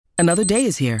Another day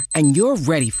is here, and you're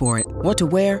ready for it. What to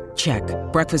wear? Check.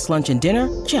 Breakfast, lunch, and dinner?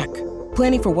 Check.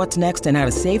 Planning for what's next and how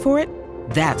to save for it?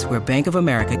 That's where Bank of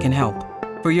America can help.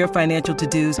 For your financial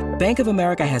to-dos, Bank of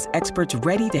America has experts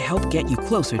ready to help get you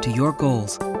closer to your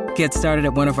goals. Get started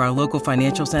at one of our local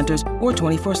financial centers or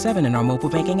 24/7 in our mobile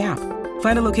banking app.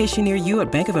 Find a location near you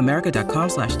at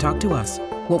bankofamerica.com/talktous.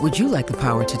 What would you like the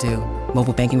power to do?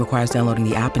 Mobile banking requires downloading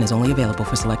the app and is only available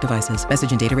for select devices.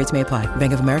 Message and data rates may apply.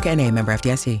 Bank of America N.A., member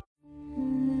FDIC.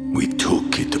 We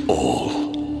took it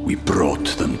all. We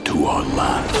brought them to our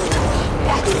land.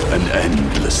 An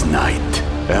endless night,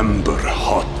 ember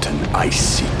hot and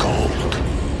icy cold.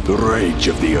 The rage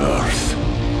of the earth.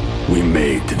 We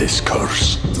made this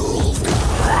curse.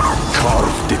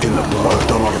 Carved it in the blood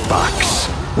on our backs.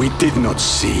 We did not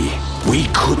see. We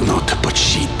could not, but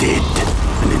she did.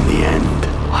 And in the end,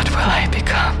 what will I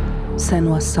become?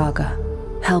 Senua's Saga.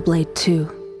 Hellblade 2.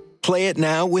 Play it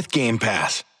now with Game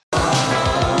Pass.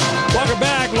 Welcome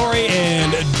back, Lori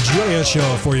and Julia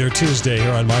show for your Tuesday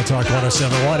here on My Talk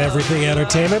 107.1 Everything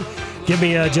Entertainment. Give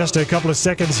me just a couple of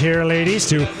seconds here, ladies,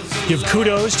 to give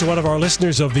kudos to one of our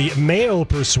listeners of the male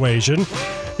persuasion.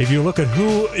 If you look at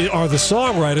who are the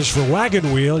songwriters for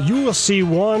Wagon Wheel, you will see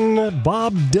one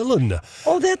Bob Dylan.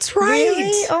 Oh, that's right.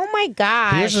 Really? Oh, my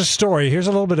gosh. Here's a story. Here's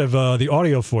a little bit of the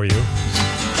audio for you.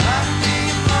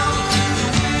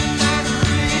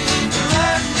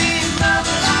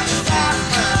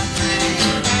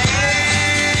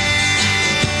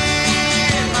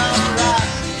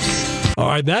 All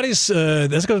right, this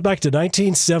goes back to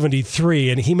 1973,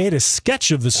 and he made a sketch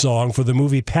of the song for the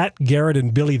movie Pat Garrett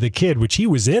and Billy the Kid, which he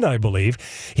was in, I believe.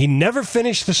 He never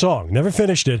finished the song, never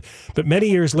finished it, but many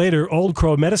years later, Old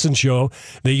Crow Medicine Show,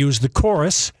 they used the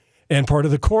chorus and part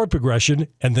of the chord progression,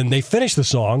 and then they finished the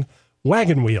song,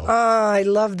 Wagon Wheel. Oh, I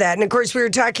love that. And of course, we were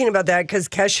talking about that because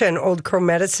Kesha and Old Crow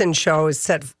Medicine Show is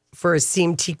set for a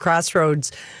CMT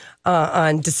Crossroads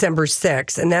on December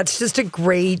 6th, and that's just a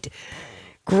great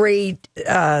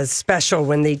special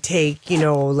when they take,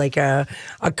 like a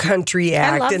country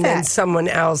act and then someone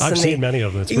else. I've seen many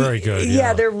of them. It's very good.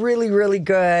 Yeah, they're really, really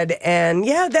good. And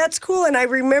yeah, that's cool. And I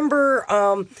remember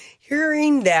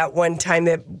hearing that one time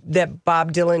that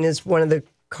Bob Dylan is one of the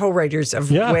co-writers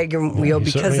of Wagon Wheel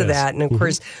because of that. And of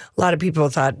course, a lot of people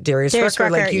thought Darius Rucker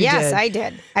like you did. Yes, I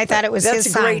did. I thought it was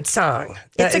his song. That's a great song.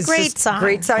 It's a great song.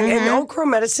 Great song. Mm-hmm. And Old Crow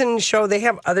Medicine Show, they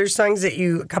have a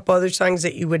couple other songs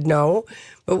that you would know.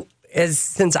 But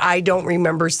since I don't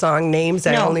remember song names,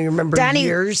 I only remember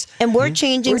years. And we're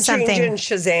changing something. We're changing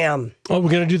Shazam. Oh,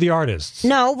 we're going to do the artists.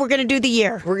 No, we're going to do the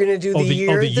year. We're going to do the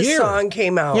year the song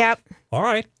came out. Yep. All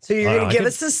right. So you're going to give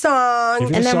us a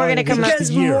song. And then we're going to come up.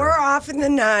 Because more often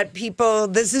than not, people,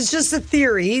 this is just a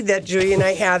theory that Julia and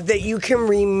I have, that you can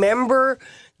remember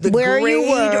the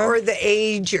grade or the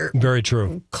age or very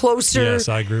true. Closer. Yes,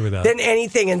 I agree with that. Than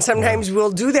anything. And sometimes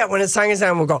we'll do that when a song is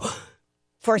on, we'll go,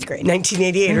 4th grade.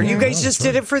 1988. Mm-hmm. Or you guys just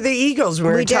did it for the Eagles. We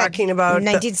were talking about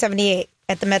 1978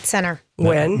 at the Met Center.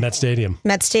 When? Met Stadium.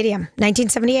 Met Stadium,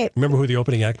 1978. Remember who the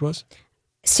opening act was?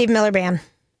 Steve Miller Band.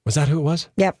 Was that who it was?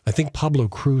 Yep. I think Pablo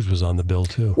Cruz was on the bill,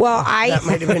 too. Well, that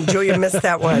might have been Julia missed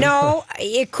that one. No,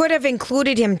 it could have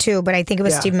included him, too, but I think it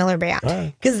was Steve Miller Band.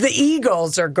 Because the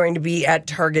Eagles are going to be at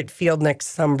Target Field next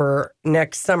summer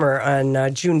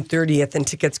on June 30th, and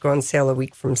tickets go on sale a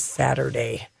week from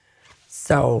Saturday.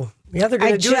 So... yeah, they're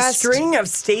going to do a string of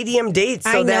stadium dates.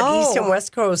 So that East and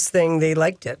West Coast thing, they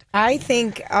liked it. I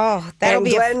think, that'll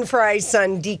be... Glenn Fry's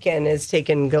son, Deacon, is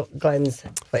taking Glenn's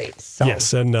place. So.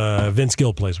 Yes, and Vince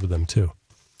Gill plays with them, too.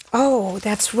 Oh,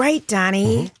 that's right,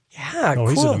 Donnie. Mm-hmm. Yeah, cool.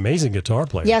 He's an amazing guitar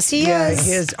player. Yes, he is.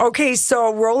 He is. Okay,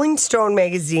 so Rolling Stone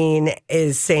magazine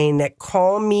is saying that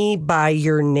Call Me By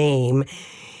Your Name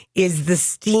is the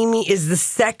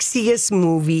sexiest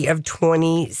movie of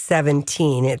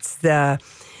 2017. It's the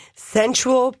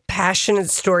sensual, passionate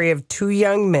story of two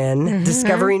young men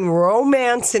discovering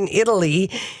romance in Italy.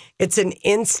 It's an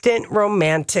instant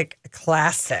romantic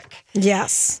classic.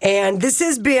 Yes. And this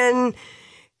has been...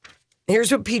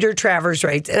 here's what Peter Travers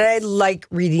writes, and I like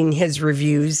reading his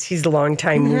reviews. He's a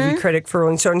longtime movie critic for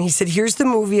Rolling Stone. He said, here's the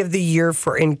movie of the year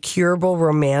for incurable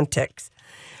romantics.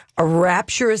 A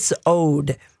rapturous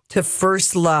ode to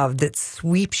first love that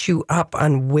sweeps you up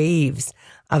on waves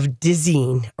of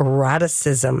dizzying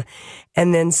eroticism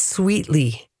and then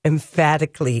sweetly,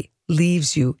 emphatically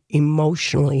leaves you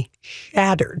emotionally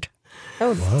shattered.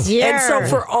 Oh, dear. And so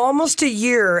for almost a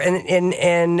year,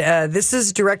 and this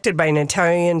is directed by an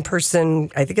Italian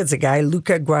person, I think it's a guy,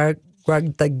 Luca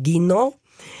Guadagnino,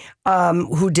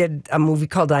 who did a movie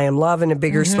called I Am Love and A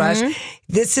Bigger Splash.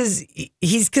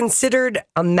 He's considered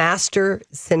a master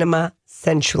cinema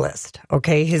Sensualist.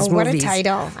 Okay, his What a movies.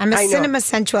 title. I'm a I know. cinema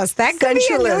sensualist. That could be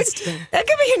Sensualist. that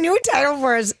could be a new title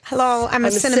for us. Hello, I'm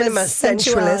a cinema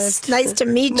sensualist. Nice to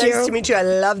meet you. Nice to meet you. I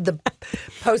love the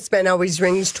postman always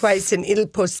rings twice in Il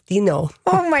Postino.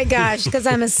 Oh my gosh, because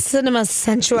I'm a cinema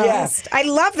sensualist. I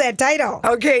love that title.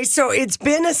 Okay, so it's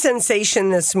been a sensation,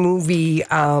 this movie,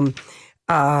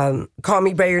 Call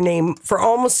Me By Your Name, for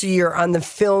almost a year on the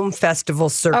film festival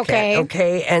circuit.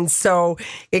 Okay. And so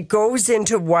it goes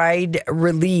into wide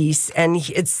release, and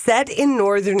it's set in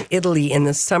northern Italy in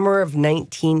the summer of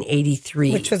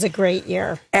 1983. Which was a great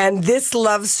year. And this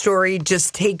love story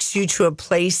just takes you to a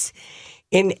place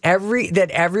that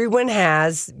everyone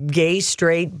has, gay,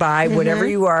 straight, bi, whatever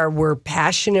you are, where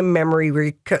passion and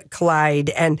memory collide.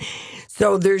 And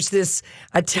so there's this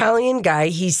Italian guy.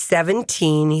 He's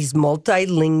 17. He's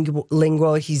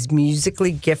multilingual. He's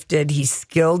musically gifted. He's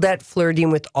skilled at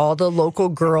flirting with all the local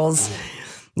girls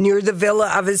near the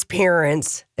villa of his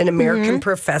parents, an American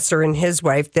professor and his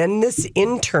wife. Then this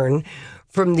intern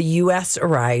from the U.S.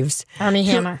 arrives Armie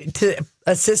Hammer. to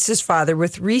assist his father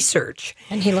with research.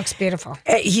 And he looks beautiful.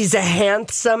 He's a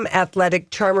handsome,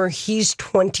 athletic charmer. He's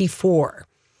 24.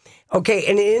 Okay,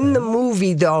 and in the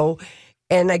movie, though,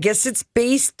 and I guess it's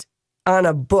based on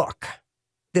a book.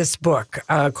 This book,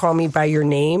 Call Me By Your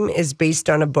Name, is based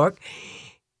on a book.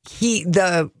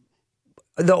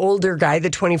 The older guy, the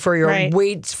 24-year-old,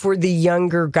 waits for the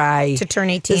younger guy to turn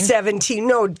 18. The 17.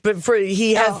 No, but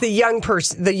he has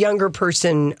the younger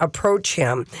person approach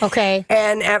him. Okay.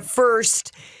 And at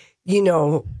first,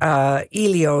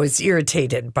 Elio is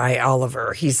irritated by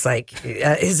Oliver. He's like,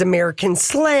 his American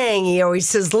slang, he always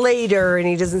says later, and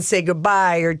he doesn't say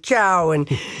goodbye or ciao. And,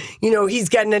 he's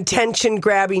got an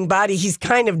attention-grabbing body. He's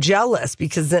kind of jealous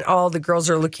because then all the girls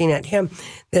are looking at him.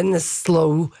 Then the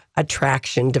slow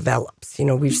attraction develops.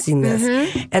 We've seen this.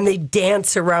 And they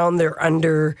dance around their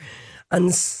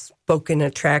unspoken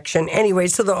attraction. Anyway,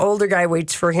 so the older guy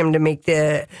waits for him to make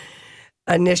the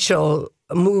initial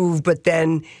move, but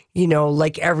then,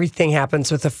 like everything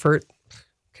happens with a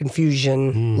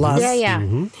confusion, lust.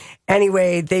 Yeah.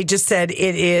 Anyway, they just said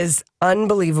it is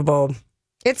unbelievable.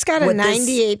 It's got a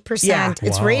 98%. Yeah.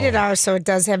 It's rated R, so it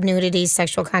does have nudity,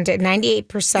 sexual content.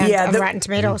 98% of Rotten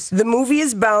Tomatoes. The movie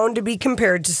is bound to be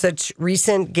compared to such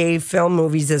recent gay film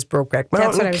movies as Brokeback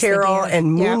Mountain, Carol,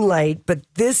 and Moonlight, but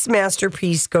this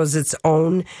masterpiece goes its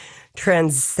own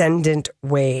transcendent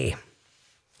way.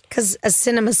 Because a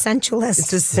cinema sensualist.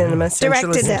 It's a cinema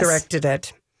sensualist directed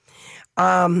it.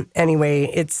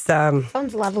 Anyway, it's...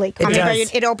 sounds lovely.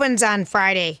 It opens on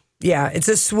Friday. Yeah, it's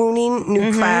a swooning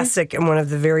new classic and one of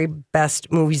the very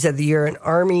best movies of the year. And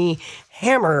Armie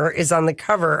Hammer is on the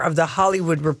cover of The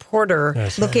Hollywood Reporter,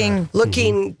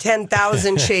 looking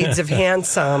 10,000 shades of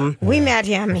handsome. We met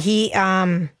him. He's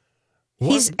what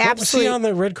absolutely... was he on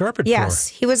the red carpet for? Yes,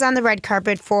 he was on the red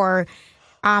carpet for...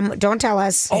 don't tell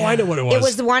us. Oh, I know what it was. It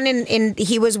was the one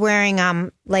he was wearing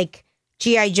like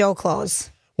G.I. Joe clothes.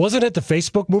 Wasn't it the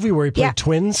Facebook movie where he played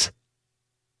twins?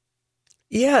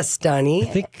 Yes, Donnie. I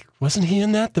think, wasn't he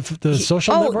in that? The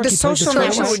Social Network? The Social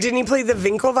Network. Didn't he play the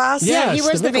Winklevoss? Yeah, he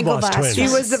was the Winklevoss. twins. He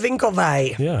was the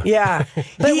Winklevi. Yeah.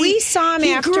 But we saw him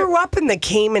after. He grew up in the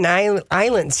Cayman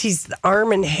Islands. He's the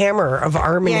Arm and Hammer of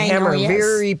Arm and Hammer. Yes.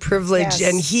 Very privileged.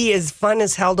 Yes. And he is fun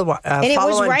as hell to follow on Twitter. And it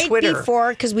was right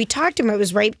before, because we talked to him, it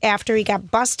was right after he got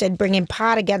busted bringing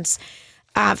pot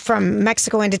from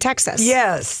Mexico into Texas.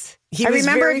 Yes. He was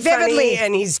remember very it vividly. funny,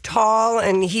 and he's tall,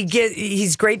 and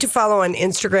he's great to follow on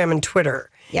Instagram and Twitter.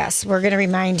 Yes, we're going to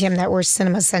remind him that we're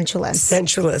cinema sensualists.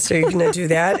 Sensualist, so you're going to do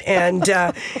that. And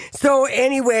so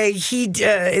anyway,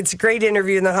 it's a great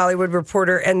interview in The Hollywood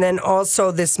Reporter, and then also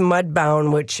this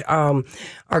Mudbound, which our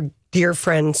dear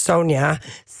friend Sonia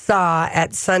saw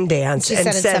at Sundance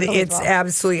and said it's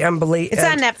absolutely unbelievable. It's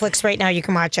on Netflix right now. You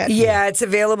can watch it. Yeah, it's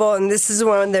available. And this is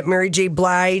one that Mary J.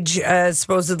 Blige is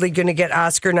supposedly going to get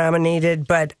Oscar nominated,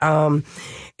 but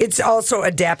it's also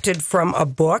adapted from a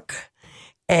book.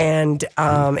 And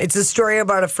it's a story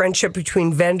about a friendship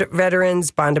between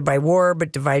veterans bonded by war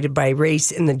but divided by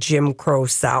race in the Jim Crow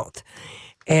South.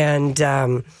 And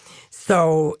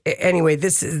so anyway,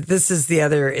 this is the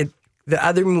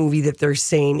other movie that they're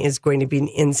saying is going to be an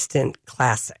instant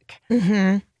classic.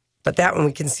 Mm-hmm. But that one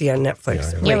we can see on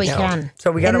Netflix right now. Yeah, we can.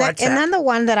 So we got to watch that. And then the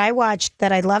one that I watched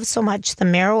that I love so much, the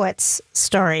Merowitz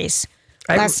stories,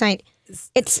 last night.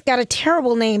 It's got a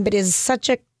terrible name, but is such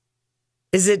a...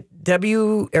 Is it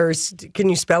W, or can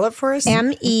you spell it for us?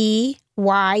 Meyerwitz.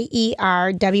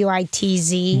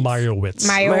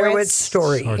 Meyerowitz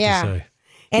story. Hard to say.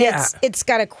 And it's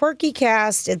got a quirky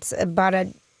cast. It's about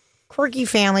a quirky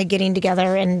family getting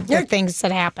together and the things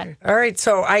that happen. All right,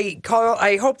 so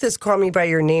I hope this Call Me By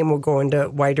Your Name will go into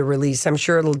wider release. I'm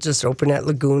sure it'll just open at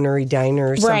Lagoon or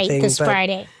Edina or something. Right, this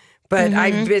Friday. But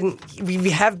we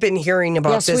have been hearing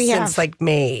about this since like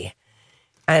May.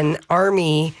 And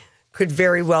Army could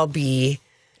very well be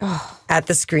at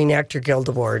the Screen Actor Guild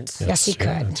Awards. Yes, he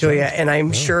could. Julia, and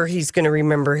I'm sure he's going to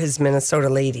remember his Minnesota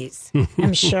ladies.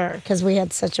 I'm sure, because we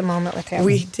had such a moment with him.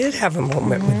 We did have a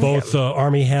moment with Both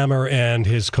Armie Hammer and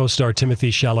his co-star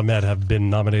Timothy Chalamet have been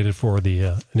nominated for the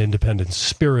an Independent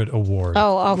Spirit Award.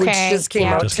 Oh, okay. Which just came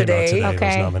out today. Those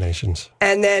nominations.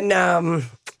 And then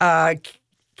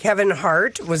Kevin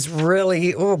Hart was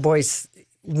really,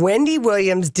 Wendy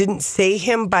Williams didn't say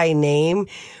him by name,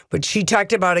 but she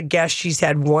talked about a guest she's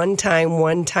had one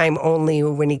time only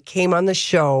when he came on the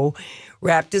show,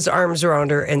 wrapped his arms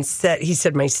around her and he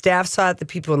said, my staff saw it, the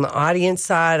people in the audience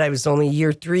saw it. I was only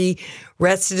year 3,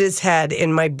 rested his head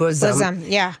in my bosom.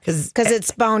 Yeah. Because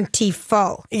it's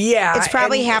bountiful. Yeah. It's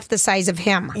probably half the size of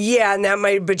him. Yeah,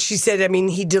 and but she said,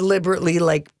 he deliberately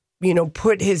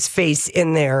put his face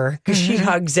in there because she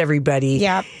hugs everybody.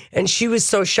 Yep. And she was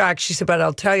so shocked. She said, but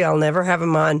I'll tell you, I'll never have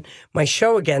him on my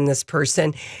show again, this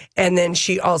person. And then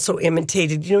she also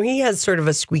imitated, he has sort of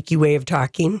a squeaky way of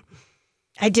talking.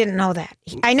 I didn't know that.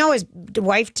 I know his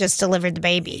wife just delivered the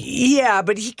baby. Yeah,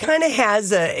 but he kind of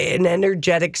has an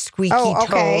energetic, squeaky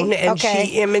tone, and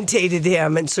she imitated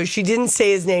him. And so she didn't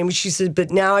say his name. She said, but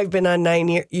now I've been on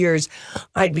 9 years,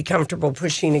 I'd be comfortable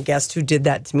pushing a guest who did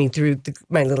that to me through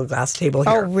my little glass table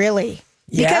here. Oh, really?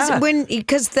 Yeah.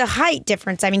 Because the height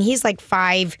difference, he's like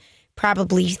 5,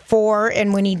 probably 4,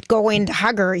 and when he go in to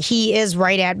hug her, he is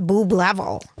right at boob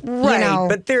level. Right,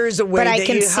 but there's a way but that I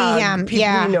can you see hug him. people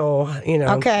Yeah. you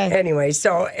know. Okay.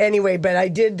 Anyway, but I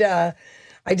did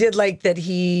like that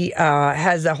he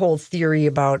has a whole theory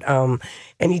about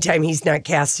anytime he's not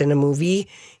cast in a movie,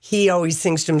 he always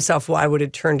thinks to himself, well, I would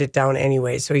have turned it down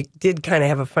anyway. So he did kind of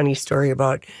have a funny story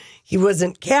about he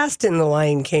wasn't cast in The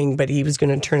Lion King, but he was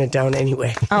going to turn it down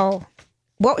anyway. Oh.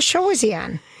 What show was he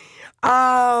on?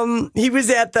 He was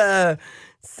at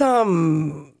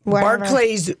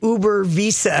Barclays Uber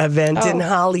Visa event in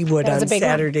Hollywood on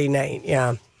Saturday night.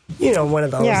 Yeah. One of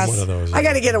those. Yes. One of those. I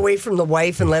got to get away from the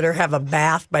wife and let her have a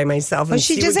bath by myself. Well,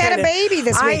 she just had a baby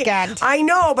this weekend. I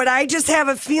know, but I just have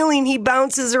a feeling he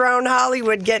bounces around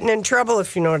Hollywood getting in trouble,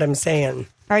 if you know what I'm saying.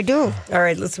 I do. All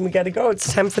right, listen, we got to go.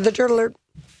 It's time for the Dirt Alert.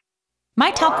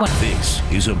 My Talk one. This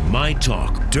is a My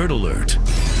Talk Dirt Alert.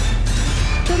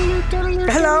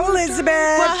 Hello, Elizabeth.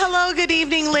 Well, hello. Good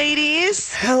evening,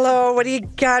 ladies. Hello. What do you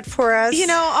got for us?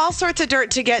 All sorts of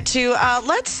dirt to get to.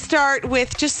 Let's start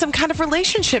with just some kind of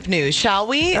relationship news, shall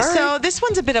we? All right. So this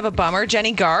one's a bit of a bummer.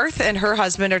 Jenny Garth and her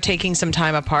husband are taking some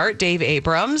time apart. Dave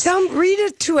Abrams. Read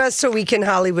it to us so we can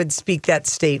Hollywood speak that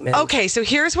statement. Okay, so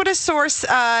here's what a source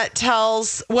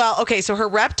tells. Well, okay, so her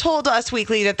rep told Us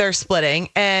Weekly that they're splitting,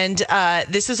 and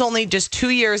this is only just 2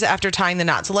 years after tying the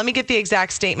knot. So let me get the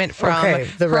exact statement from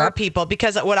the her rep. people,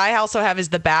 because what I also have is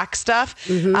the back stuff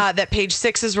that Page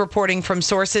 6 is reporting from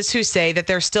sources who say that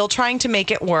they're still trying to make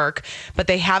it work, but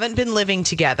they haven't been living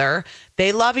together.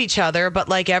 They love each other, but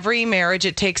like every marriage,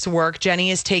 it takes work. Jenny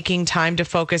is taking time to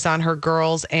focus on her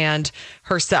girls and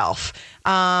herself.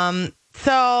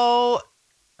 So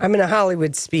I'm in a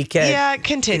Hollywood speak it. Yeah,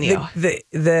 continue.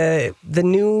 The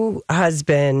new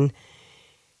husband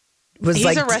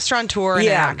He's a restaurateur and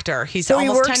an actor. He's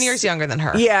almost 10 years younger than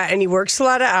her. Yeah, and he works a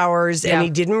lot of hours, and he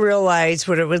didn't realize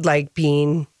what it was like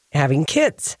having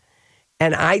kids.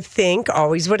 And I think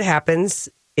always what happens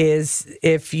is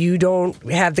if you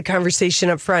don't have the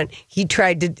conversation up front,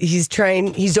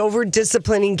 he's over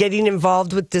disciplining, getting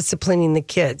involved with disciplining the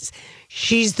kids.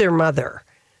 She's their mother.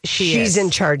 She's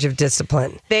in charge of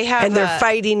discipline. They're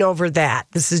fighting over that.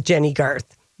 This is Jenny Garth.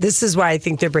 This is why I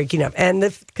think they're breaking up. And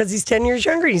because he's 10 years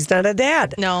younger, he's not a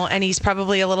dad. No, and he's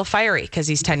probably a little fiery because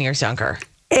he's 10 years younger.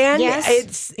 And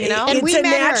it's a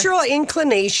natural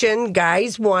inclination.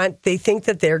 Guys they think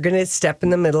that they're going to step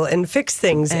in the middle and fix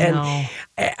things.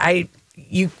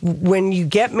 When you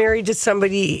get married to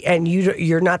somebody and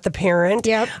you're not the parent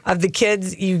of the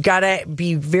kids, you got to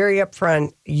be very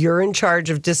upfront. You're in charge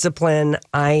of discipline.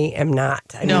 I am not.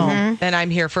 And I'm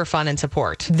here for fun and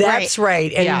support. That's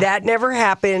right. And that never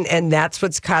happened. And that's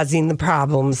what's causing the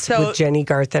problems with Jenny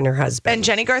Garth and her husband. And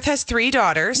Jenny Garth has 3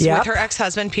 daughters with her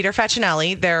ex-husband, Peter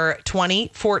Facinelli. They're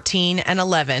 20, 14, and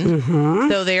 11.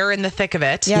 So they're in the thick of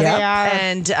it. Yeah, they are.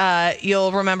 And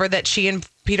you'll remember that she and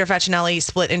Peter Facinelli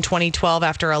split in 2012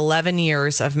 after 11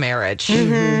 years of marriage.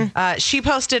 She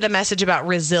posted a message about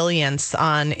resilience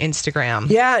on Instagram.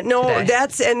 Yeah, no,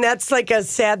 today. that's like a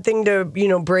sad thing to,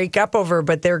 break up over,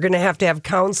 but they're going to have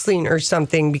counseling or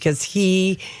something because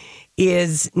he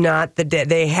is not the dad.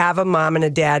 They have a mom and a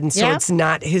dad, and so it's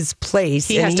not his place.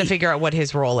 He has to figure out what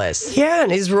his role is. Yeah,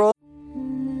 and his role.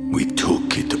 We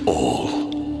took it all.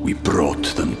 We brought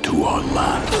them to our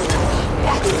land.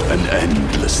 An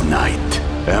endless night,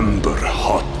 ember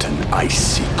hot and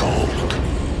icy cold.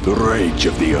 The rage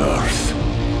of the earth.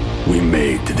 We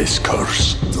made this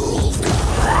curse.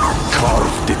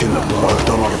 Carved it in the blood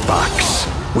on our backs.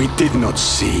 We did not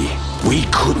see. We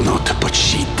could not, but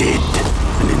she did.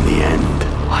 And in the end,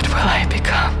 What will I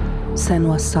become?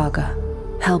 Senua's Saga.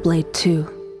 Hellblade 2.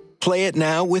 Play it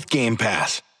now with Game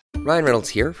Pass. Ryan Reynolds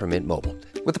here from Mint Mobile.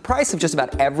 With the price of just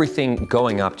about everything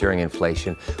going up during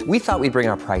inflation, we thought we'd bring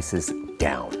our prices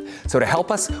down. So to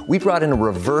help us, we brought in a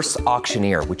reverse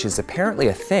auctioneer, which is apparently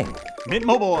a thing. Mint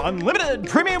Mobile Unlimited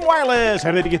Premium Wireless.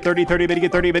 How to get 30, 30, bit to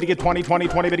get 30, bit to get 20, 20,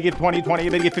 20, bit to get 20, 20,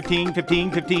 bit to get 15,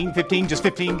 15, 15, 15, just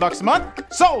 $15 a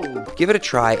month? Sold! Give it a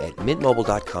try at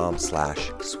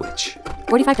mintmobile.com/switch.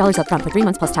 $45 up front for 3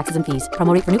 months plus taxes and fees.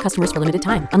 Promo rate for new customers for limited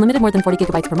time. Unlimited more than 40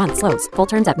 gigabytes per month. Slows full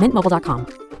terms at mintmobile.com.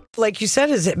 Like you said,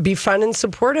 is it be fun and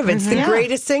supportive? It's the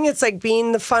greatest thing. It's like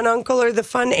being the fun uncle or the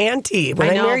fun auntie. When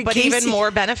I know, married but Casey, even more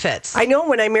benefits. I know.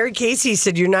 When I married Casey, he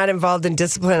said, "You're not involved in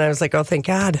discipline." I was like, "Oh, thank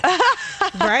God."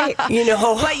 Right.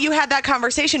 But you had that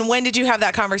conversation. When did you have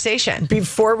that conversation?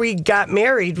 Before we got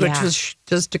married, which was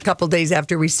just a couple days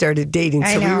after we started dating.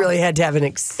 So we really had to have an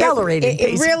accelerated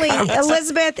pace. It really,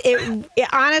 Elizabeth,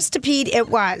 honest to Pete, it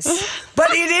was.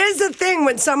 But it is a thing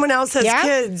when someone else has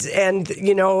kids and,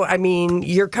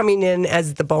 you're coming in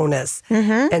as the bonus.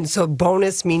 And so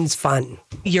bonus means fun.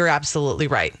 You're absolutely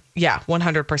right. Yeah,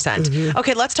 100%.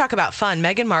 Okay, let's talk about fun.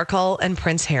 Meghan Markle and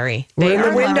Prince Harry. They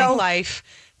are living life.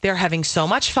 They're having so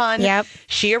much fun. Yep.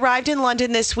 She arrived in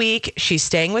London this week. She's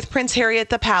staying with Prince Harry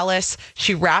at the palace.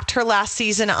 She wrapped her last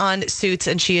season on Suits,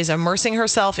 and she is immersing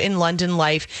herself in London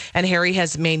life. And Harry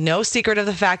has made no secret of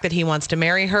the fact that he wants to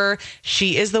marry her.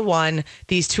 She is the one.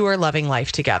 These two are loving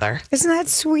life together. Isn't that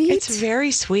sweet? It's very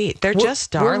sweet. They're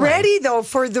just darling. We're ready, though,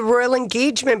 for the royal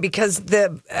engagement because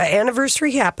the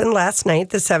anniversary happened last night,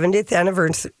 the 70th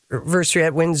anniversary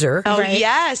at Windsor. Oh, right?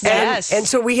 Yes. And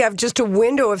so we have just a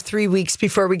window of 3 weeks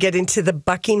before we get into the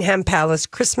Buckingham Palace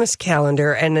Christmas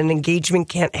calendar, and an engagement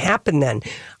can't happen then.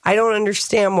 I don't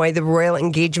understand why the royal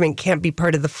engagement can't be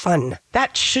part of the fun.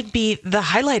 That should be the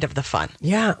highlight of the fun.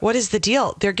 Yeah. What is the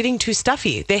deal? They're getting too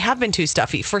stuffy. They have been too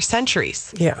stuffy for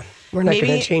centuries. Yeah. We're not going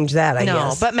to change that, I guess.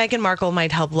 No, but Meghan Markle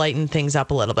might help lighten things up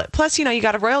a little bit. Plus, you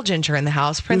got a royal ginger in the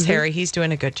house. Prince Harry, he's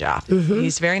doing a good job.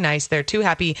 He's very nice. They're two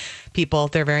happy people.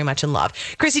 They're very much in love.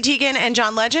 Chrissy Teigen and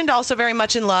John Legend, also very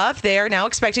much in love. They are now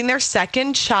expecting their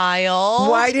second child.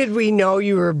 Why did we know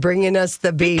you were bringing us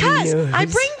the baby news? Because I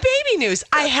bring baby news.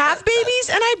 I have babies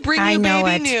and I bring you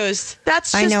baby news.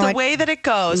 That's just the way that it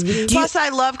goes. Plus, I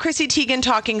love Chrissy Teigen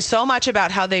talking so much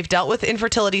about how they've dealt with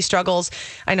infertility struggles.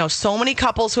 I know so many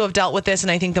couples who have dealt with this,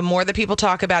 and I think the more that people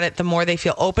talk about it, the more they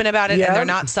feel open about it, and they're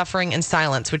not suffering in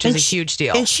silence, which is a huge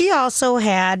deal. And she also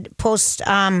had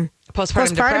postpartum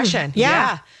depression.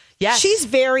 Yeah. Yes. She's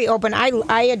very open.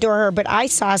 I adore her, but I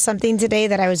saw something today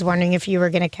that I was wondering if you were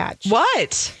going to catch.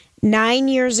 What? 9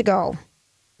 years ago,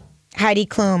 Heidi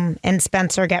Klum and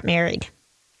Spencer got married.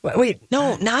 Wait.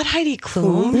 No, not Heidi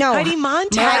Klum. No. Heidi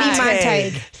Montag. Heidi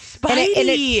Montag.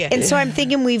 And so I'm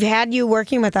thinking we've had you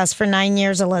working with us for 9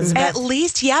 years, Elizabeth. At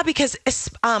least, yeah, because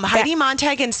Heidi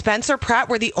Montag and Spencer Pratt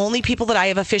were the only people that I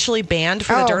have officially banned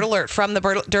from the Dirt Alert,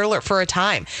 Dirt Alert for a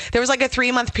time. There was like a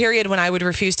 3-month period when I would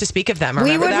refuse to speak of them.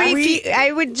 Remember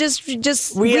I would just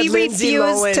we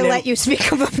refused to let you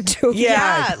speak of them too.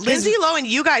 Yeah, Lindsay Lohan,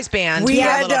 you guys banned. We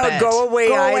had Go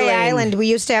Away Island. We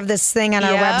used to have this thing on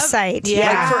our website.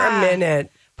 Yeah, for a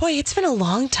minute. Boy, it's been a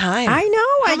long time. I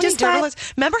know. How many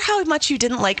remember how much you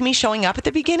didn't like me showing up at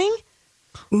the beginning?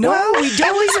 No, we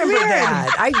don't remember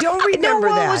that. I don't remember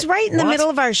that. It was right in the middle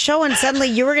of our show, and suddenly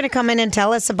you were going to come in and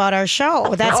tell us about our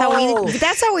show. That's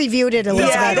how we viewed it,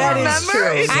 Elizabeth. Yeah, that is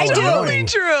true. It's totally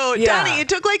true. Yeah. Donnie, it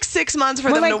took like 6 months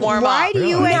for them to warm up. Why do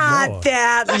you not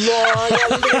that long,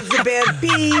 Elizabeth?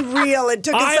 Be real. It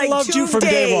took us like 2 days. I loved you from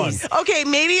day one. Okay,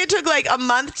 maybe it took like a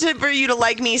month for you to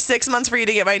like me, 6 months for you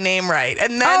to get my name right,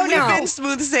 and then we've been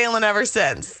smooth sailing ever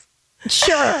since.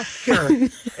 Sure.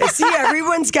 See,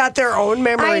 everyone's got their own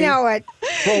memory. I know it.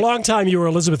 For a long time, you were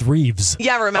Elizabeth Reeves.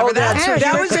 Yeah, remember that?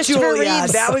 That was Julia.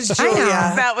 That was Julia.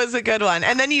 That was a good one.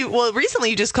 And then recently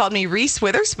you just called me Reese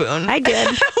Witherspoon. I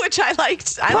did. Which I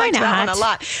liked. I liked that one a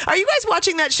lot. Are you guys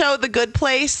watching that show, The Good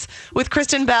Place, with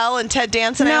Kristen Bell and Ted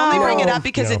Danson? No. I only bring it up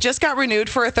because it just got renewed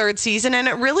for a third season, and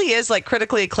it really is like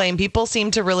critically acclaimed. People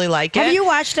seem to really like it. Have you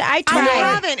watched it? I tried. I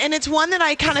haven't, and it's one that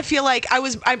I kind of feel like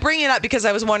I bring it up because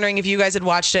I was wondering if you guys had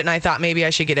watched it, and I thought maybe I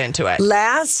should get into it.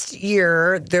 Last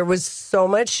year, there was so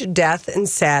much death and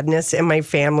sadness in my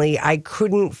family. I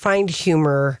couldn't find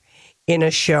humor in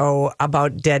a show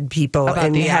about dead people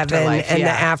in heaven and the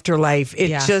afterlife.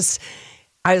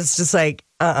 I was just like,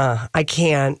 I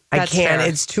can't. Fair.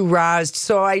 It's too roused.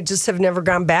 So I just have never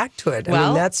gone back to it. I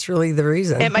mean, that's really the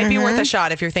reason. It might be worth a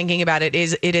shot if you're thinking about it.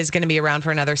 It is going to be around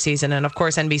for another season. And of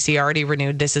course, NBC already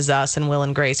renewed This Is Us and Will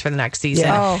and Grace for the next season.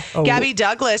 Yeah. Gabby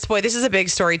Douglas, boy, this is a big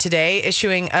story today,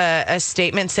 issuing a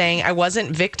statement saying, I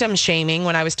wasn't victim shaming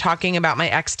when I was talking about my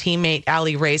ex-teammate,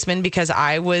 Allie Raisman, because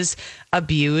I was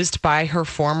abused by her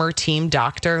former team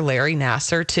doctor, Larry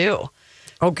Nassar, too.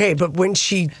 Okay, but when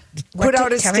she put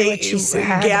out a statement,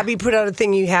 Gabby put out a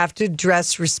thing, you have to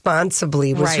dress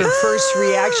responsibly, was her first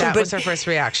reaction. That was her first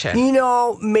reaction. You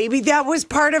know, maybe that was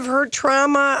part of her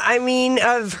trauma,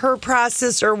 of her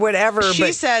process or whatever.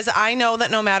 She says, I know that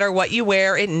no matter what you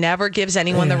wear, it never gives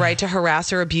anyone the right to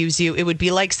harass or abuse you. It would be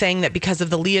like saying that because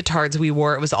of the leotards we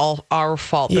wore, it was all our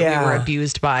fault that we were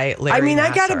abused by Larry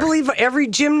Nassar. I got to believe every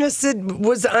gymnast that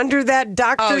was under that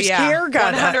doctor's care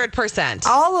got 100%.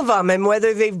 All of them, and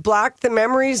whether they've blocked the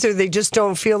memories or they just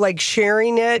don't feel like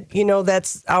sharing it,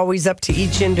 that's always up to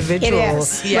each individual. It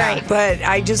is, right. But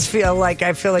I just feel like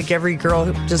every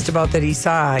girl just about that he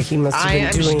saw, he must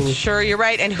have been doing. I'm sure you're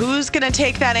right. And who's going to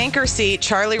take that anchor seat?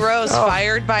 Charlie Rose,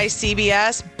 fired by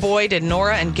CBS. Boy, did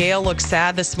Nora and Gail look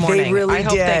sad this morning. They really I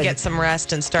hope did. they get some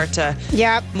rest and start to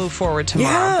move forward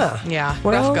tomorrow. Yeah.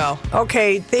 Well, rough go.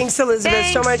 Okay. Thanks, Elizabeth,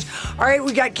 so much. All right,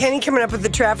 we got Kenny coming up with the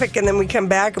traffic, and then we come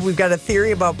back and we've got a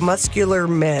theory about muscular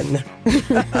men.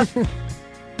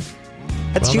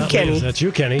 That's you, Kenny. That's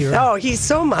you, Kenny. He's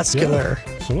so muscular.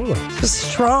 Yeah, absolutely.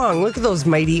 Just strong. Look at those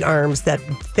mighty arms, that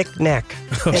thick neck.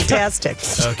 Fantastic.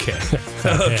 Okay.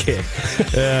 All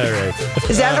right.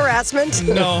 Is that harassment?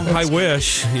 No, I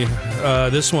wish.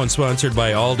 This one's sponsored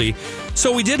by Aldi.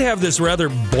 So we did have this rather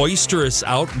boisterous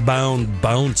outbound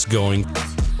bounce going.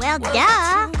 Well,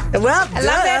 duh. Well, I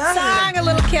love that song, a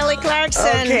little Kelly Clarkson.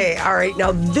 Okay, all right.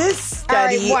 Now, this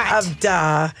study of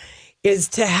duh is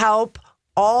to help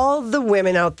all the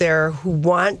women out there who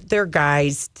want their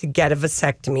guys to get a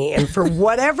vasectomy. And for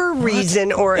whatever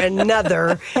reason or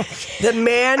another, the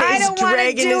man is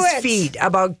dragging his feet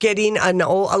about getting a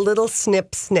little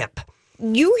snip.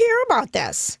 You hear about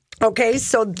this. Okay,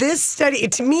 so this study,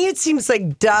 to me, it seems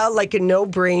like like a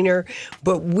no-brainer.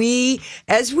 But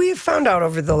as we have found out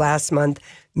over the last month,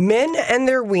 men and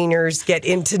their wieners get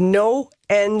into no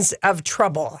ends of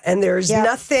trouble. And there's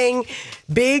nothing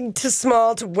big to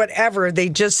small to whatever. They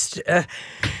just...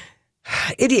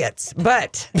 idiots.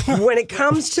 But when it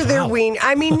comes to their ween,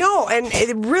 no, and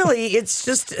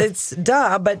it's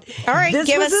duh. But all right,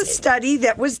 this was a study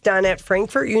that was done at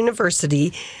Frankfurt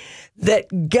University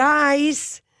that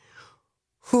guys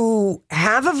who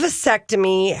have a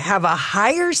vasectomy have a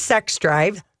higher sex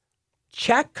drive.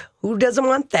 Check. Who doesn't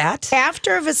want that?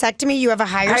 After a vasectomy, you have a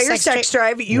higher sex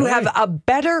drive. You have a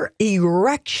better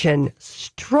erection,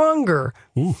 stronger,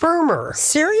 firmer.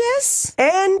 Serious?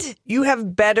 And you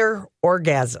have better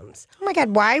orgasms. Oh my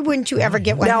God, why wouldn't you ever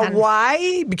get one? Now,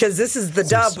 why? Because this is the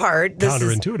duh part.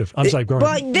 Counterintuitive. I'm sorry, go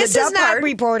ahead. Well, this is not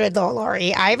reported, though,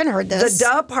 Lori. I haven't heard this. The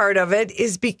duh part of it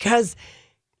is because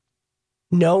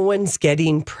no one's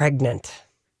getting pregnant.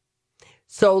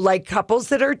 So, like couples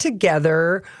that are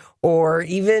together, or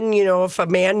even, if a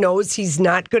man knows he's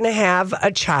not going to have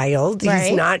a child,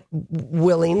 he's not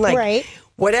willing,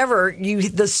 whatever,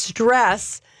 the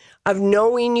stress of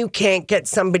knowing you can't get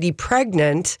somebody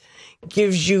pregnant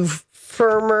gives you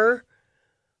firmer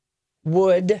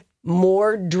wood,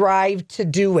 more drive to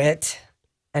do it.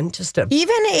 And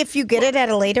even if you get it at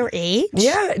a later age?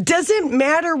 Yeah, it doesn't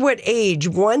matter what age.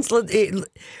 Whatever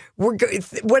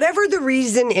the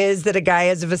reason is that a guy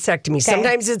has a vasectomy. Okay.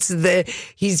 Sometimes it's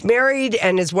he's married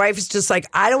and his wife is just like,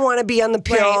 I don't want to be on the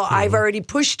pill. Right. I've already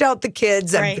pushed out the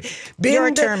kids. Right.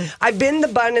 I've been the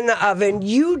bun in the oven.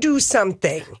 You do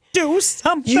something.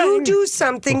 You do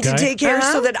something to take care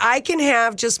so that I can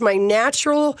have just my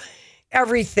natural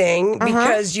everything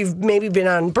because you've maybe been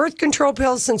on birth control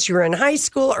pills since you were in high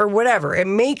school or whatever. It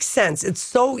makes sense. It's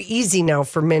so easy now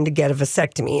for men to get a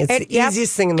vasectomy. It's the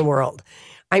easiest thing in the world.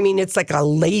 I mean, it's like a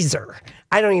laser.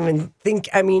 I don't even think,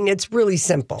 I mean, it's really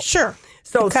simple. Sure.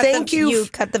 So thank you. You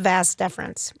cut the vas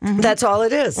deferens. Mm-hmm. That's all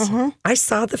it is. Mm-hmm. I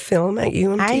saw the film at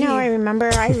UMT. I know. I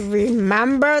remember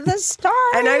the story.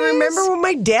 And I remember when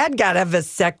my dad got a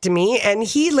vasectomy and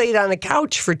he laid on a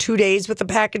couch for 2 days with a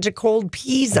package of cold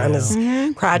peas on his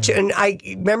crotch. And I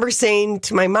remember saying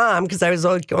to my mom, because I was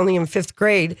only in 5th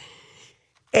grade,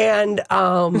 and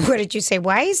what did you say?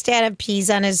 Why does Dad have peas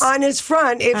on his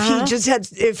front?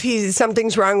 If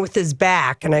something's wrong with his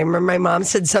back, and I remember my mom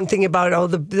said something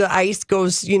about the ice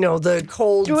goes, the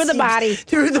cold through the body,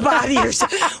 or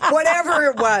whatever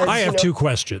it was. I have 2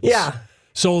 questions. Yeah.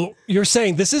 So you're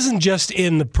saying this isn't just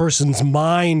in the person's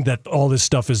mind that all this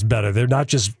stuff is better. They're not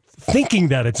just thinking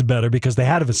that it's better because they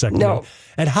had a vasectomy. No.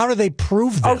 And how do they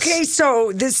prove this? Okay,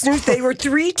 so they were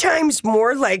 3 times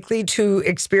more likely to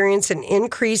experience an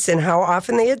increase in how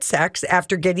often they had sex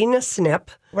after getting a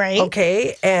snip. Right.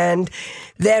 Okay, and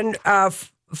then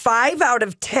 5 out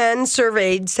of 10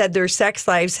 surveyed said their sex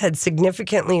lives had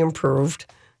significantly improved.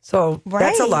 So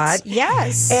that's a lot.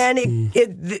 Yes. And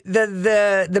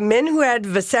the men who had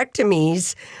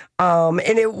vasectomies, and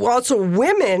it also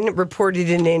women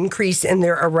reported an increase in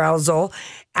their arousal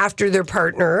after their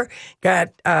partner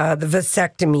got the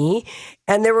vasectomy.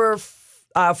 And there were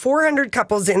 400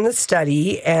 couples in the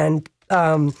study. And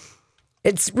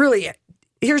it's really,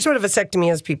 here's what a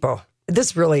vasectomy is, people.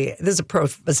 This is a pro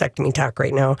vasectomy talk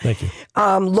right now. Thank you.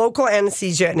 Local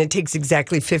anesthesia, and it takes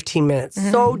exactly 15 minutes.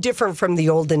 Mm-hmm. So different from the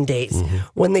olden days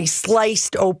when they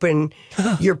sliced open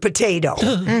your potato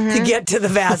to get to the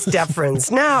vas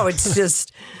deferens. Now it's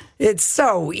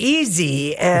so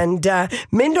easy. And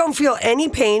men don't feel any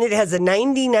pain. It has a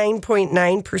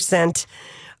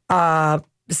 99.9%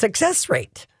 success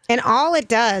rate. And all it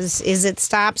does is it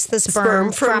stops the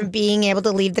sperm from being able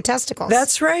to leave the testicles.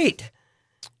 That's right.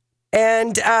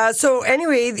 And so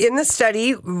anyway, in the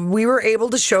study, we were able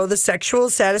to show the sexual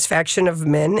satisfaction of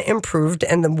men improved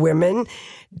and the women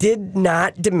did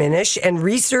not diminish. And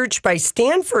research by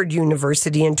Stanford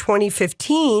University in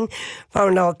 2015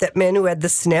 found out that men who had the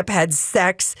SNP had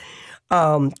sex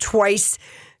twice,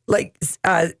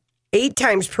 8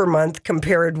 times per month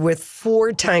compared with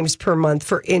 4 times per month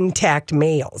for intact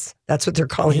males. That's what they're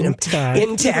calling them.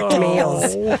 Intact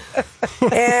males.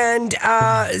 And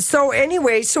so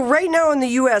right now in the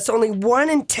U.S., only 1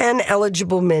 in 10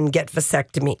 eligible men get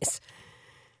vasectomies.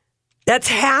 That's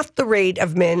half the rate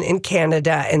of men in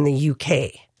Canada and the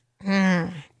UK.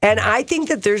 And I think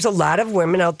that there's a lot of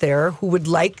women out there who would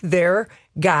like their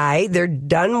guy, they're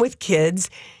done with kids,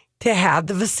 to have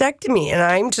the vasectomy. And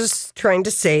I'm just trying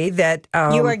to say that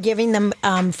you are giving them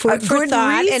food for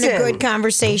thought and a good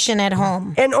conversation at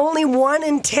home. And only 1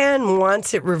 in 10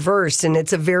 wants it reversed, and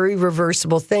it's a very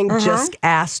reversible thing. Just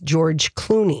ask George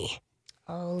Clooney.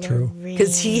 Oh, true.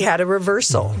 Because he had a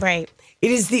reversal. Right.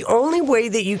 It is the only way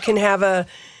that you can have I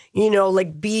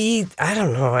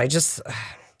don't know,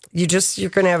 you're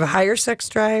going to have a higher sex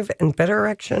drive and better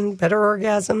erection, better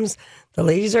orgasms. The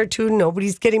ladies are too.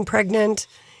 Nobody's getting pregnant.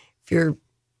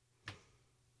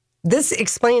 This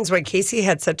explains why Casey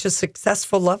had such a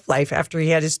successful love life after he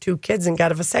had his 2 kids and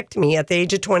got a vasectomy at the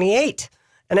age of 28.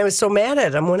 And I was so mad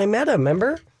at him when I met him,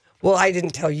 remember? Well, I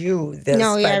didn't tell you this.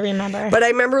 No, I remember. But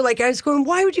I remember I was going,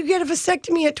 why would you get a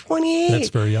vasectomy at 28? That's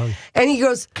very young. And he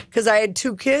goes, because I had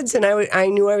 2 kids and I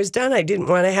knew I was done. I didn't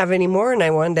want to have any more and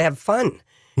I wanted to have fun.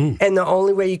 And the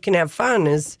only way you can have fun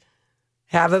is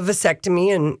have a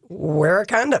vasectomy and wear a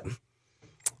condom.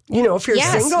 If you're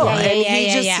single.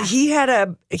 He had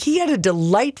a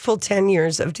delightful 10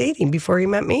 years of dating before he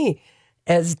met me,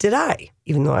 as did I,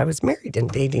 even though I was married and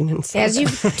dating. And so, as you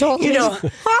told me all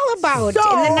about in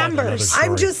the numbers.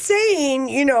 I'm just saying,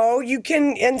 you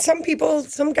can, and some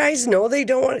guys know they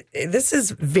don't want, this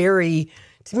is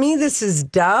to me, this is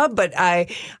duh, but I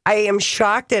am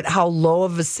shocked at how low a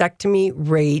vasectomy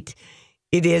rate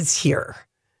it is here.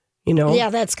 Yeah,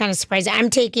 that's kind of surprising. I'm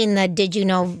taking the did you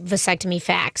know vasectomy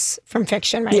facts from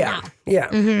fiction now. Yeah.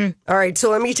 Mm-hmm. All right, so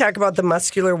let me talk about the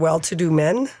muscular well-to-do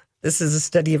men. This is a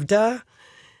study of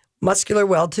muscular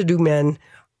well-to-do men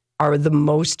are the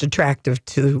most attractive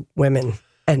to women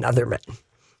and other men.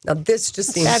 Now, this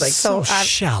just seems so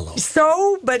shallow.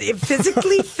 But if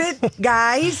physically fit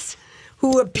guys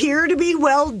who appear to be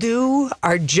well-do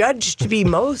are judged to be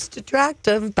most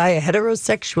attractive by a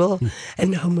heterosexual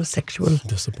and homosexual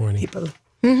people.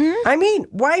 Mm-hmm. I mean,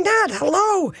 why not?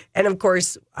 Hello. And of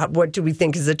course, what do we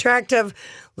think is attractive?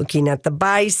 Looking at the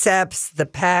biceps, the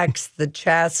pecs, the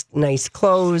chest, nice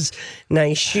clothes,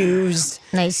 nice shoes,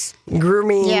 nice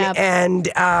grooming,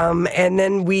 and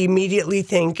then we immediately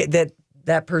think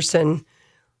that person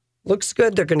looks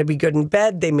good. They're going to be good in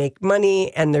bed. They make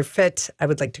money and they're fit. I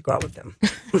would like to go out with them.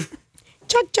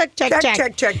 Check.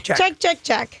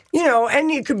 Check. You know, and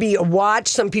it could be a watch.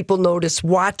 Some people notice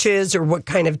watches or what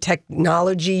kind of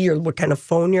technology or what kind of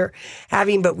phone you're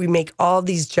having, but we make all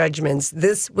these judgments.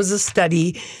 This was a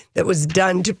study that was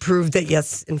done to prove that,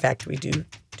 yes, in fact, we do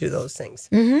those things.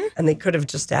 Mm-hmm. And they could have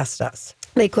just asked us.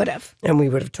 They could have. And we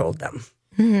would have told them.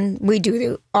 Mm-hmm. We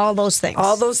do all those things.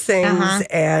 All those things.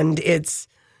 And it's...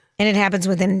 And it happens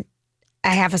within a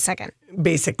half a second.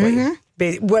 Basically.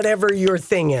 Mm-hmm. Whatever your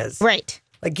thing is. Right.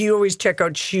 Like you always check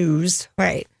out shoes.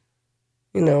 Right.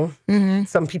 You know,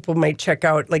 some people might check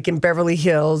out like in Beverly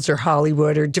Hills or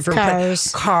Hollywood or different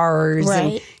cars. Right.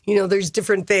 And, you know, there's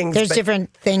different things. There's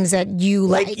different things that you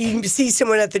like. You see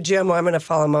someone at the gym, well, I'm going to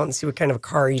follow him out and see what kind of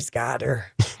car he's got. Or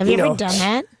Have you ever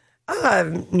done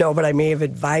that? No, but I may have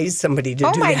advised somebody to do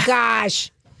that. Oh, my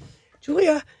gosh.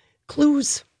 Julia,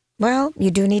 clues. Well, you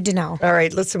do need to know. All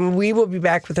right, listen, we will be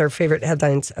back with our favorite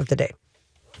headlines of the day.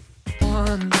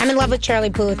 I'm in love with Charlie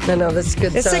Puth. No, this is a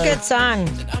good It's song. a good song.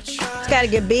 It's got a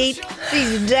good beat.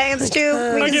 Easy to dance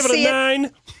to. I give it a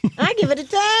 9. I give it a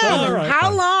 10. All right,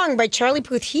 How long by Charlie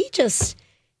Puth? He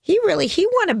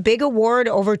won a big award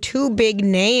over 2 big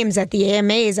names at the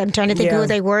AMAs. I'm trying to think who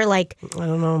they were. Like, I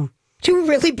don't know. 2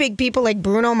 really big people like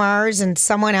Bruno Mars and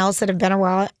someone else that have been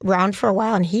around for a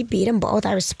while, and he beat them both.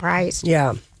 I was surprised.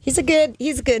 Yeah. He's a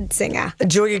good singer.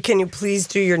 Julia, can you please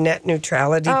do your net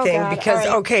neutrality thing? God, because,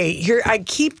 right. here, I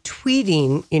keep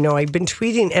tweeting, I've been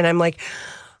tweeting, and I'm like,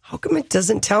 how come it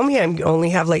doesn't tell me I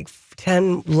only have like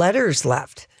 10 letters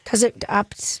left? Because it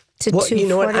upped to 240. You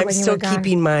know what? I'm when still you were gone.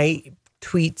 keeping my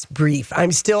tweets brief.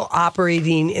 I'm still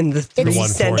operating in the 3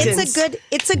 sentence.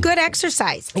 It's a good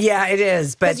exercise. Yeah, it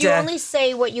is. But you only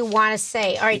say what you want to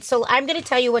say. All right, so I'm going to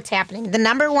tell you what's happening. The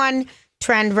number one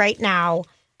trend right now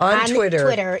on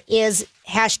Twitter is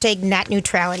hashtag net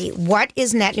neutrality. What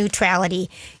is net neutrality?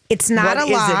 It's not a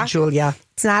law. What is it, Julia?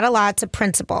 It's not a law. It's a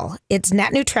principle. It's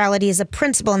net neutrality is a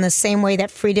principle in the same way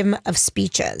that freedom of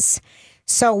speech is.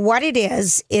 So what it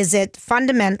is it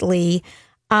fundamentally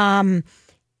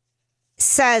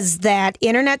says that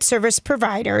internet service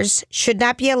providers should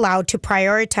not be allowed to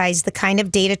prioritize the kind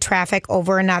of data traffic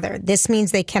over another. This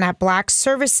means they cannot block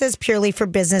services purely for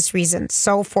business reasons.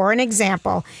 So, for an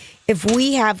example, if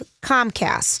we have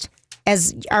Comcast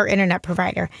as our internet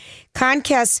provider,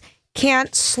 Comcast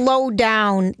can't slow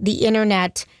down the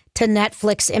internet to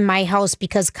Netflix in my house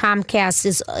because Comcast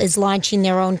is launching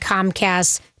their own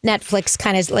Comcast Netflix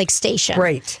kind of like station.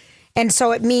 Right. And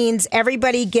so it means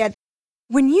everybody gets.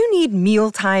 When you need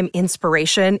mealtime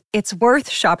inspiration, it's worth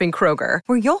shopping Kroger,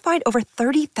 where you'll find over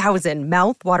 30,000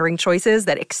 mouth-watering choices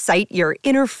that excite your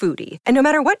inner foodie. And no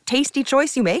matter what tasty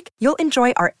choice you make, you'll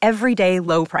enjoy our everyday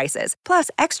low prices, plus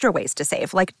extra ways to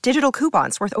save, like digital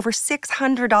coupons worth over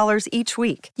 $600 each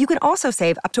week. You can also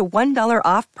save up to $1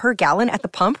 off per gallon at the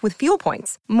pump with fuel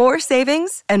points. More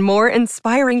savings and more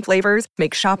inspiring flavors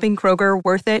make shopping Kroger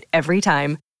worth it every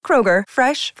time. Kroger,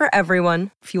 fresh for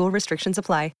everyone. Fuel restrictions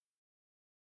apply.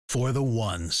 For the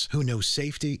ones who know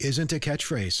safety isn't a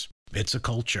catchphrase, it's a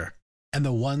culture. And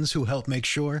the ones who help make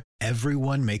sure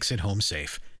everyone makes it home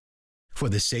safe. For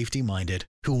the safety-minded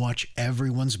who watch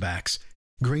everyone's backs,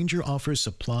 Grainger offers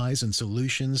supplies and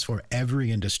solutions for every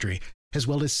industry, as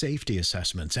well as safety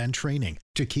assessments and training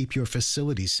to keep your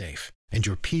facilities safe and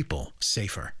your people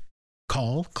safer.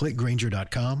 Call, click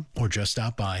Grainger.com, or just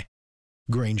stop by.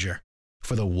 Grainger,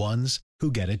 for the ones who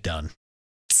get it done.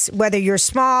 Whether you're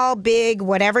small, big,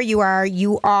 whatever you are,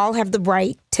 you all have the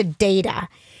right to data.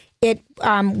 It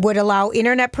would allow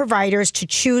internet providers to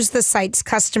choose the sites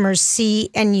customers see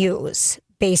and use,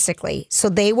 basically. So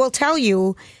they will tell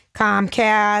you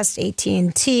Comcast,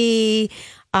 AT&T,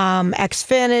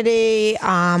 Xfinity,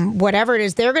 whatever it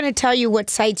is. They're going to tell you what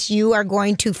sites you are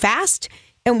going to fast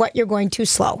and what you're going to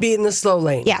slow. Be in the slow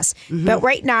lane. Yes. Mm-hmm. But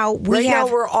right now,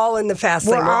 we're all in the fast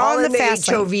lane. We're all in the fast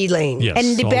HOV lane. Yes,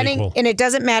 and depending, and it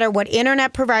doesn't matter what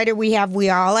internet provider we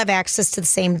all have access to the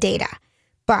same data.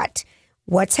 But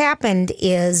what's happened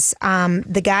is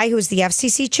the guy who's the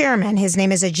FCC chairman, his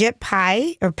name is Ajit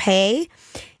Pai,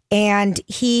 and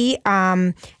he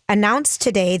announced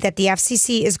today that the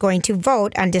FCC is going to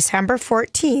vote on December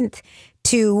 14th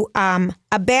to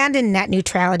abandon net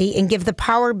neutrality and give the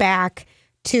power back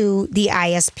to the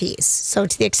ISPs. So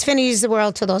to the Xfinities of the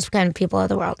world, to those kind of people of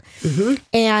the world. Mm-hmm.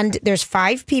 And there's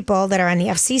 5 people that are on the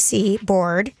FCC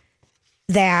board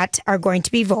that are going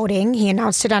to be voting. He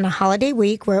announced it on a holiday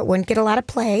week where it wouldn't get a lot of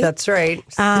play. That's right.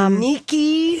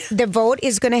 Sneaky. The vote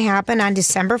is going to happen on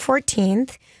December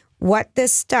 14th. What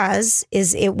this does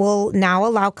is it will now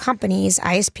allow companies,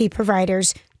 ISP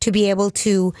providers, to be able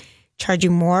to charge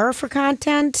you more for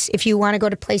content. If you want to go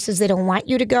to places they don't want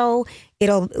you to go,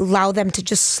 it'll allow them to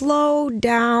just slow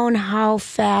down how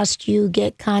fast you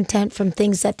get content from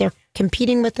things that they're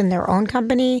competing with in their own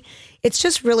company. It's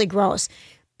just really gross.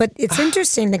 But it's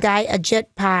interesting. The guy, Ajit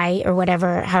Pai, or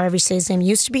whatever, however you say his name,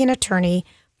 used to be an attorney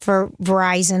for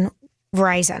Verizon,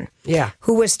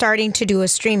 who was starting to do a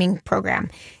streaming program.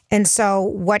 And so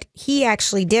what he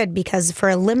actually did, because for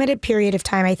a limited period of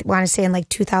time, I want to say in like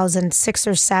 2006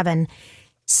 or 7,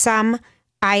 some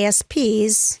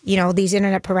ISPs, these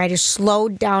internet providers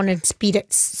slowed down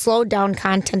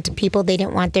content to people they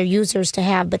didn't want their users to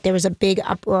have, but there was a big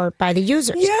uproar by the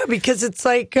users. Yeah, because it's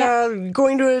like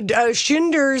going to a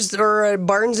Schindler's or a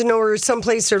Barnes & Noble or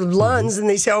someplace or Lund's, and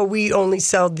they say, oh, we only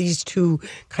sell these two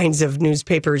kinds of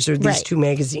newspapers or these two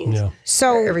magazines. Yeah.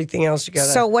 So everything else you got.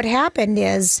 So what happened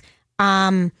is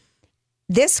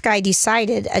this guy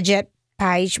decided, Ajit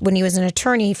Pai, when he was an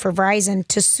attorney for Verizon,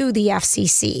 to sue the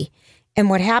FCC. And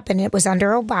what happened, it was under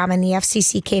Obama, and the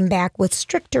FCC came back with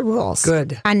stricter rules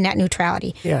on net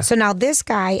neutrality. Yeah. So now this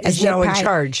guy is now in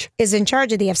charge. Is in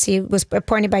charge of the FCC, was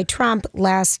appointed by Trump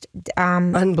last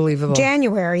Unbelievable.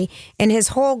 January, and his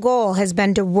whole goal has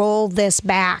been to roll this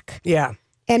back. Yeah.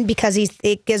 And because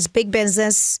it gives big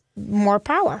business more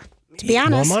power, to be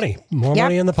honest. More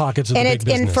money in the pockets of the big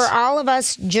business. And for all of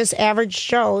us just average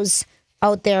Joes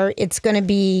out there, it's going to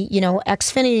be,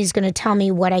 Xfinity is going to tell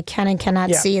me what I can and cannot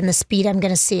see and the speed I'm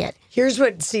going to see it. Here's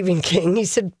what Stephen King, he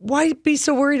said, why be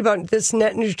so worried about this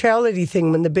net neutrality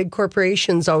thing when the big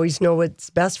corporations always know what's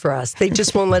best for us? They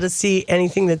just won't let us see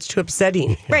anything that's too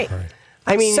upsetting. Right.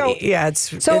 I mean, So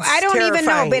it's I don't terrifying. even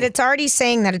know, but it's already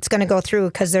saying that it's going to go through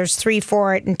because there's 3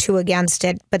 for it and 2 against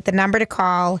it. But the number to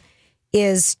call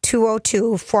is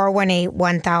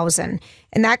 202-418-1000.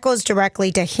 And that goes directly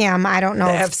to him. I don't know.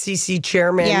 The FCC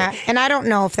chairman. Yeah, and I don't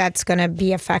know if that's going to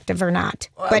be effective or not.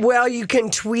 But well, you can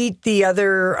tweet the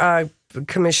other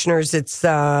commissioners. It's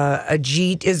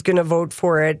Ajit is going to vote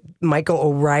for it, Michael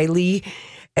O'Reilly,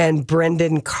 and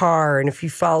Brendan Carr. And if you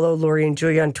follow Lori and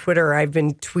Julia on Twitter, I've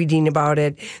been tweeting about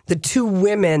it. The 2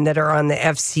 women that are on the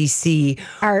FCC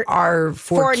are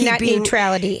for net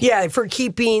neutrality. Yeah, for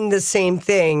keeping the same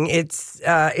thing. It's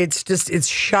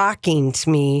shocking to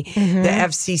me. The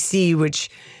FCC, which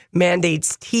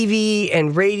mandates TV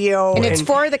and radio. And it's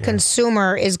for the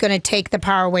consumer, is going to take the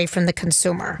power away from the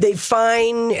consumer. They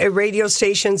fine radio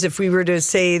stations if we were to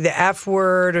say the F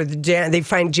word or they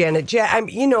find Janet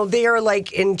they are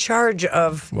like in charge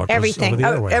of everything.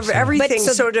 Everything.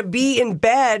 So to be in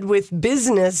bed with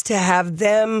business, to have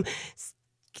them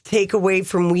take away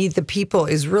from we the people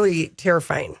is really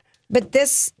terrifying. But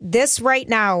this right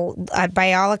now,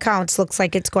 by all accounts, looks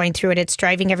like it's going through it. It's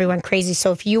driving everyone crazy.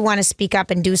 So if you want to speak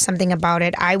up and do something about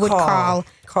it, I would call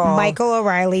Michael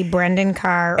O'Reilly, Brendan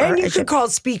Carr. And you could call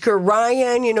Speaker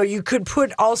Ryan. You could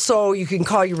you can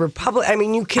call your Republican. I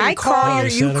mean, you can call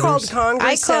you called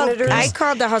Congress senators. I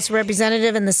called the House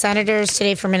Representative and the senators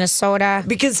today from Minnesota.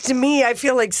 Because to me, I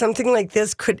feel like something like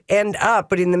this could end up,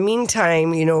 but in the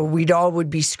meantime, would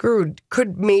be screwed.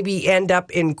 Could maybe end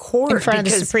up in court. In front of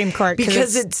the Supreme Court.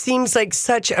 Because it seems like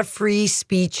such a free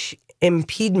speech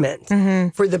impediment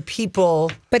for the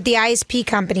people. But the ISP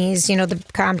companies, the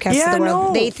Comcast of the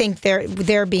world, they think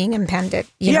they're being impeded.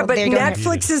 But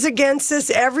Netflix is against this.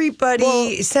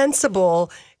 Everybody sensible.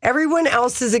 Everyone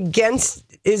else is against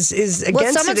is against it.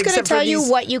 Well, someone's going to tell you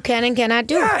what you can and cannot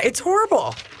do. Yeah, it's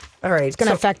horrible. All right. It's going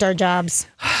to affect our jobs.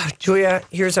 Julia,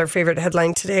 here's our favorite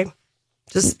headline today.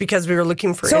 Just because we were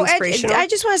looking for inspiration. I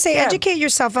just want to say, educate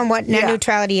yourself on what net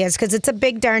neutrality is, because it's a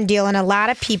big darn deal, and a lot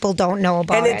of people don't know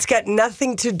about it. And it's got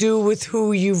nothing to do with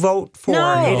who you vote for.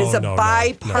 No. It is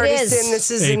bipartisan.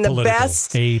 This is in the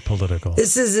best. Apolitical.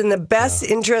 This is in the best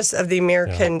interest of the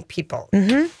American people.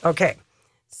 Okay.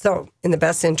 So, in the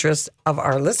best interest of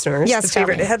our listeners, the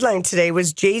favorite headline today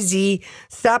was Jay-Z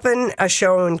stopping a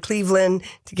show in Cleveland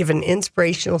to give an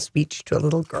inspirational speech to a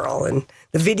little girl. And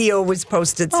the video was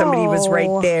posted. Somebody was right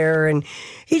there. And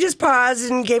he just paused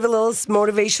and gave a little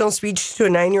motivational speech to a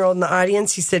 9-year-old in the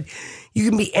audience. He said, you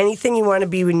can be anything you want to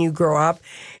be when you grow up.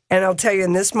 And I'll tell you,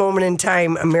 in this moment in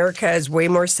time, America is way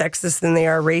more sexist than they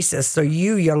are racist. So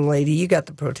you, young lady, you got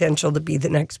the potential to be the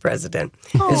next president.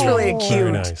 It's really cute.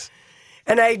 Very nice.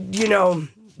 And I,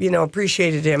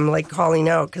 appreciated him calling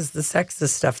out, because the sexist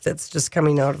stuff that's just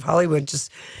coming out of Hollywood,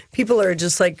 people are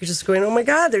just going, oh my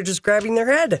God, they're just grabbing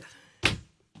their head.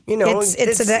 you know,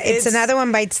 it's another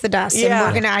one bites the dust.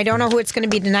 Yeah. And I don't know who it's going to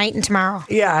be tonight and tomorrow.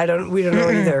 Yeah, we don't know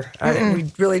either.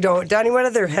 We really don't. Donnie, what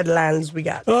other headlines we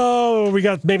got? Oh, we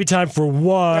got maybe time for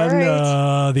one.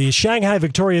 All The Shanghai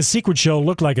Victoria's Secret show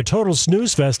looked like a total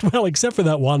snooze fest. Well, except for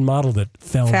that one model that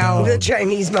fell down. The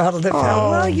Chinese model that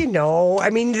fell. Well, you know, I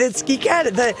mean,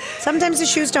 sometimes the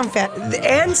shoes don't fit.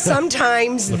 And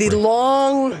sometimes the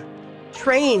long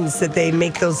trains that they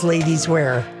make those ladies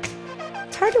wear.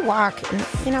 It's hard to walk,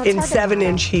 in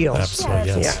 7-inch heels.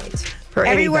 Absolutely, yes. For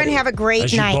everyone anybody. have a great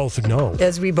As night. you both know.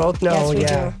 As we both know, Yes, we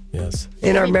yeah. Yes.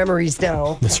 In our memories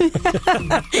now.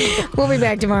 We'll be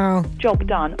back tomorrow. Job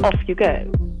done. Off you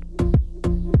go.